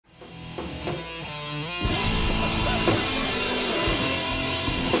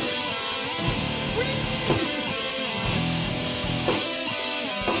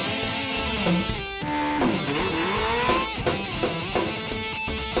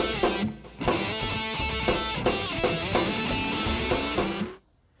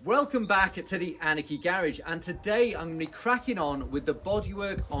Welcome back to the Anarchy Garage, and today I'm going to be cracking on with the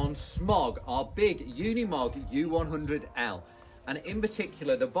bodywork on Smog, our big Unimog U100L. And in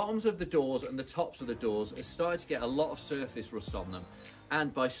particular, the bottoms of the doors and the tops of the doors are starting to get a lot of surface rust on them.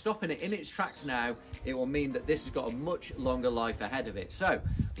 And by stopping it in its tracks now, it will mean that this has got a much longer life ahead of it. So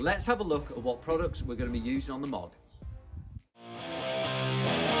let's have a look at what products we're going to be using on the Mog.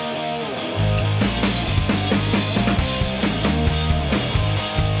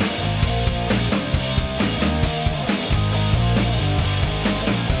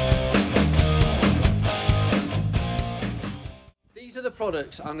 These are the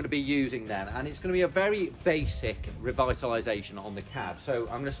products I'm going to be using then, and it's going to be a very basic revitalisation on the cab. So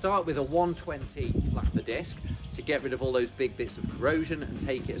I'm going to start with a 120 flapper disc to get rid of all those big bits of corrosion and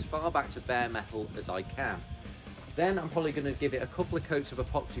take it as far back to bare metal as I can. Then I'm probably going to give it a couple of coats of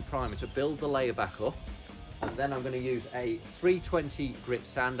epoxy primer to build the layer back up, and then I'm going to use a 320 grit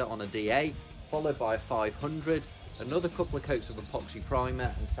sander on a DA, followed by a 500, another couple of coats of epoxy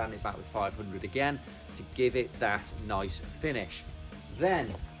primer and sand it back with 500 again to give it that nice finish.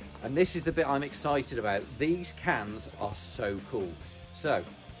 Then, and this is the bit I'm excited about, these cans are so cool. So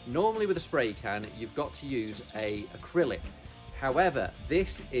normally with a spray can you've got to use a acrylic. However,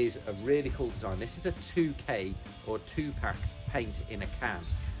 this is a really cool design. This is a 2K or 2-pack paint in a can,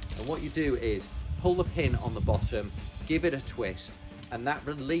 and what you do is pull the pin on the bottom, give it a twist, and that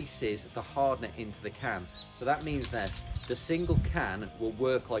releases the hardener into the can. So that means that the single can will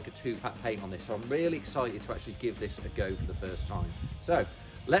work like a 2-pack paint on this. So I'm really excited to actually give this a go for the first time. So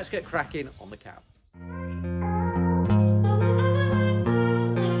let's get cracking on the cab.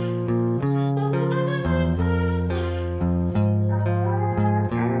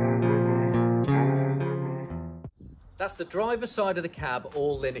 That's the driver's side of the cab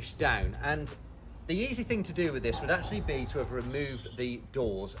all linished down, and the easy thing to do with this would actually be to have removed the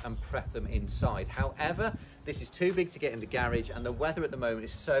doors and prep them inside. However, this is too big to get in the garage, and the weather at the moment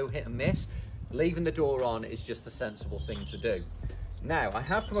is so hit and miss. Leaving the door on is just the sensible thing to do. Now, I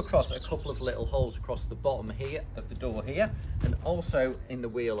have come across a couple of little holes across the bottom here of the door here, and also in the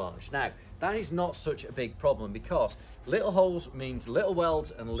wheel arch. Now, that is not such a big problem because little holes means little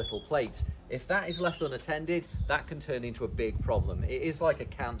welds and little plates. If that is left unattended, that can turn into a big problem. It is like a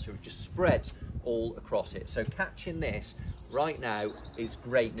cancer, it just spreads all across it. So catching this right now is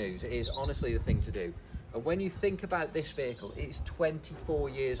great news. It is honestly the thing to do. And when you think about this vehicle, it's 24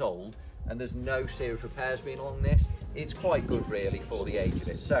 years old and there's no serious repairs being along this. It's quite good really for the age of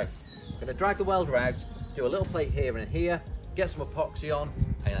it. So I'm going to drag the welder out, do a little plate here and here, get some epoxy on,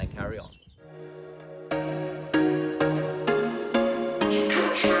 and then carry on.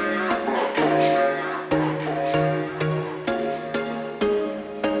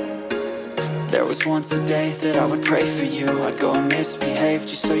 There was once a day that I would pray for you. I'd go and misbehave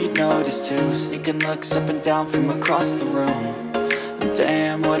just so you'd notice too. Sneaking looks up and down from across the room. And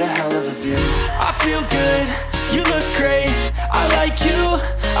damn, what a hell of a view. I feel good, you look great, I like you,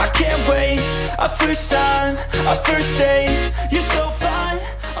 I can't wait. A first time, a first date, you're so fine,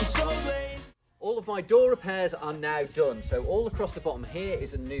 I'm so late. All of my door repairs are now done. So all across the bottom here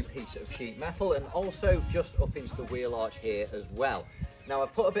is a new piece of sheet metal, and also just up into the wheel arch here as well. Now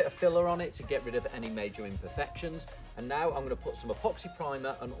I've put a bit of filler on it to get rid of any major imperfections, and now I'm going to put some epoxy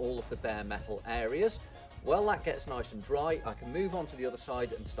primer on all of the bare metal areas. While that gets nice and dry, I can move on to the other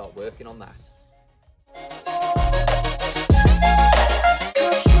side and start working on that.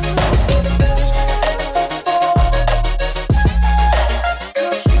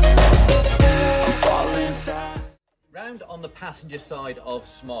 Round on the passenger side of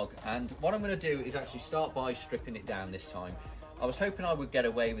Smog, and what I'm going to do is actually start by stripping it down this time. I was hoping I would get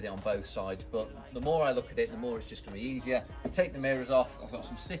away with it on both sides, but the more I look at it, the more it's just going to be easier. Take the mirrors off, I've got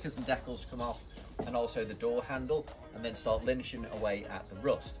some stickers and decals to come off, and also the door handle, and then start linishing away at the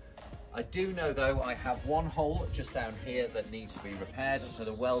rust. I do know though I have one hole just down here that needs to be repaired, so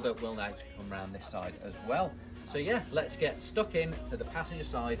the welder will now come around this side as well. So yeah, let's get stuck in to the passenger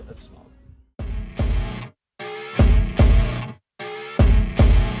side of Smog.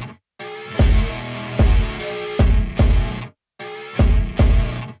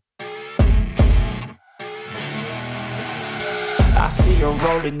 I see her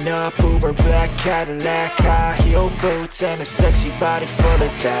rolling up, Uber black Cadillac, high heel boots and a sexy body full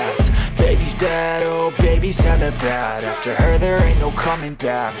of tats. Baby's bad, oh baby's hella bad. After her there ain't no coming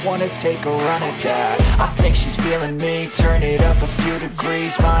back. Wanna take a run at that. I think she's feeling me, turn it up a few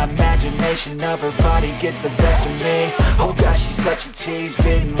degrees. My imagination of her body gets the best of me. Oh gosh, she's such a tease,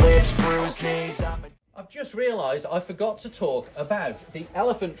 bitten lips, bruised knees. I've just realised I forgot to talk about the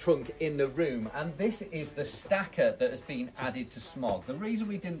elephant trunk in the room, and this is the stacker that has been added to Smog. The reason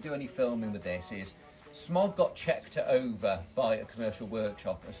we didn't do any filming with this is Smog got checked over by a commercial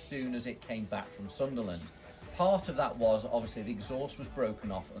workshop as soon as it came back from Sunderland. Part of that was obviously the exhaust was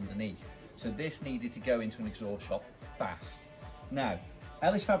broken off underneath, so this needed to go into an exhaust shop fast. Now,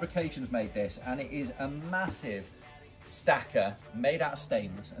 Ellis Fabrications made this, and it is a massive stacker made out of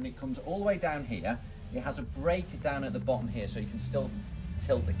stainless, and it comes all the way down here. It has a brake down at the bottom here, so you can still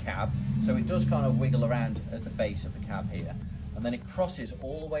tilt the cab, so it does kind of wiggle around at the base of the cab here. And then it crosses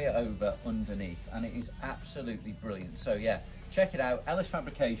all the way over underneath, and it is absolutely brilliant. So yeah, check it out. Ellis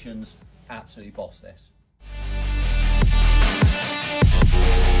Fabrications, absolutely boss this.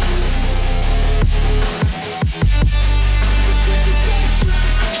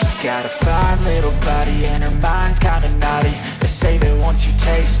 Got a fine little body and her mind's kinda naughty. They say that once you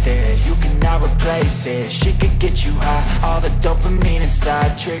taste it, you cannot replace it. She could get you high, all the dopamine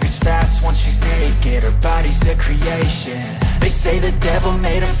inside triggers fast once she's naked. Her body's a creation. They say the devil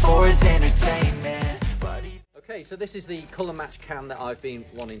made her for his entertainment. Okay, so this is the colour match can that I've been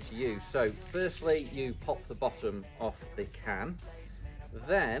wanting to use. So firstly, you pop the bottom off the can.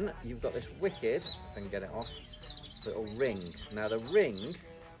 Then you've got this wicked, if I can get it off, little ring. Now the ring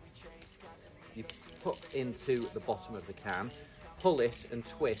you put into the bottom of the can, pull it and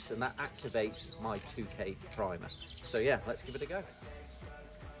twist, and that activates my 2K primer. So yeah, let's give it a go.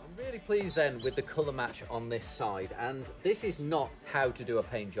 I'm really pleased then with the colour match on this side, and this is not how to do a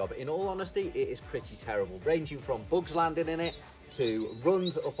paint job. In all honesty, it is pretty terrible, ranging from bugs landing in it to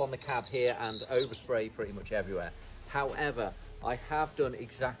runs up on the cab here and overspray pretty much everywhere. However, I have done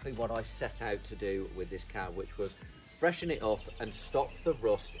exactly what I set out to do with this cab, which was freshen it up and stop the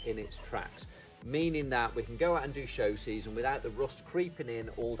rust in its tracks, meaning that we can go out and do show season without the rust creeping in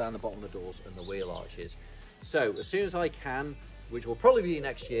all down the bottom of the doors and the wheel arches. So as soon as I can, which will probably be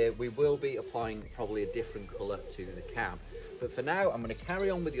next year, we will be applying probably a different colour to the cab. But for now, I'm going to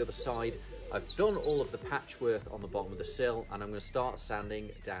carry on with the other side. I've done all of the patchwork on the bottom of the sill, and I'm going to start sanding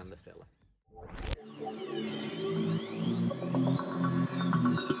down the filler.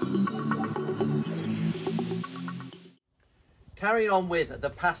 Carrying on with the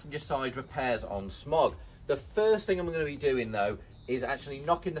passenger side repairs on Smog. The first thing I'm going to be doing though is actually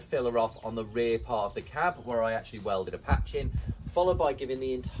knocking the filler off on the rear part of the cab where I actually welded a patch in, followed by giving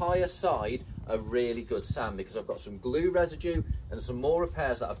the entire side a really good sand, because I've got some glue residue and some more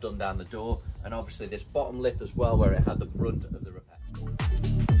repairs that I've done down the door, and obviously this bottom lip as well where it had the brunt of the repair.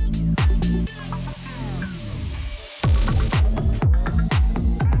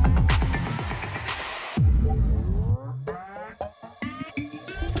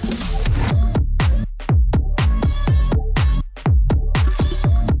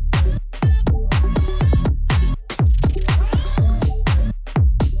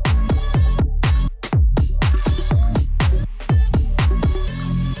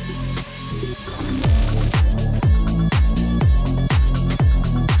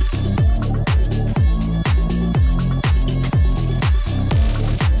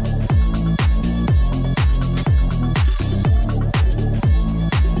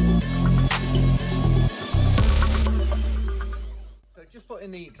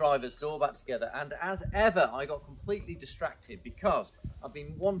 The driver's door back together, and as ever I got completely distracted because I've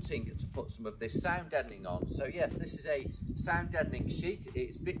been wanting to put some of this sound deadening on. So yes, this is a sound deadening sheet.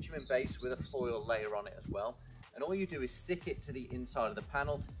 It's bitumen based with a foil layer on it as well, and all you do is stick it to the inside of the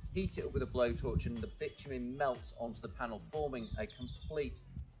panel, heat it up with a blowtorch, and the bitumen melts onto the panel, forming a complete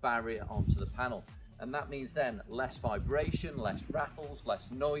barrier onto the panel. And that means then less vibration, less rattles, less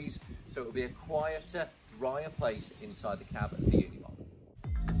noise, so it will be a quieter, drier place inside the cab of the Unimog.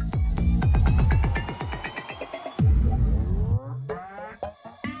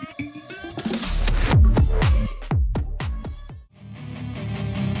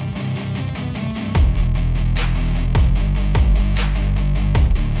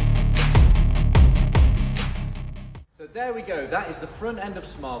 There we go, that is the front end of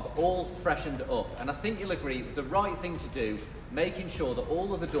Smog all freshened up, and I think you'll agree it was the right thing to do, making sure that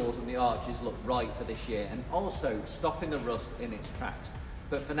all of the doors and the arches look right for this year, and also stopping the rust in its tracks.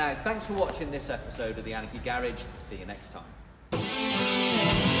 But for now, thanks for watching this episode of the Anarchy Garage. See you next time.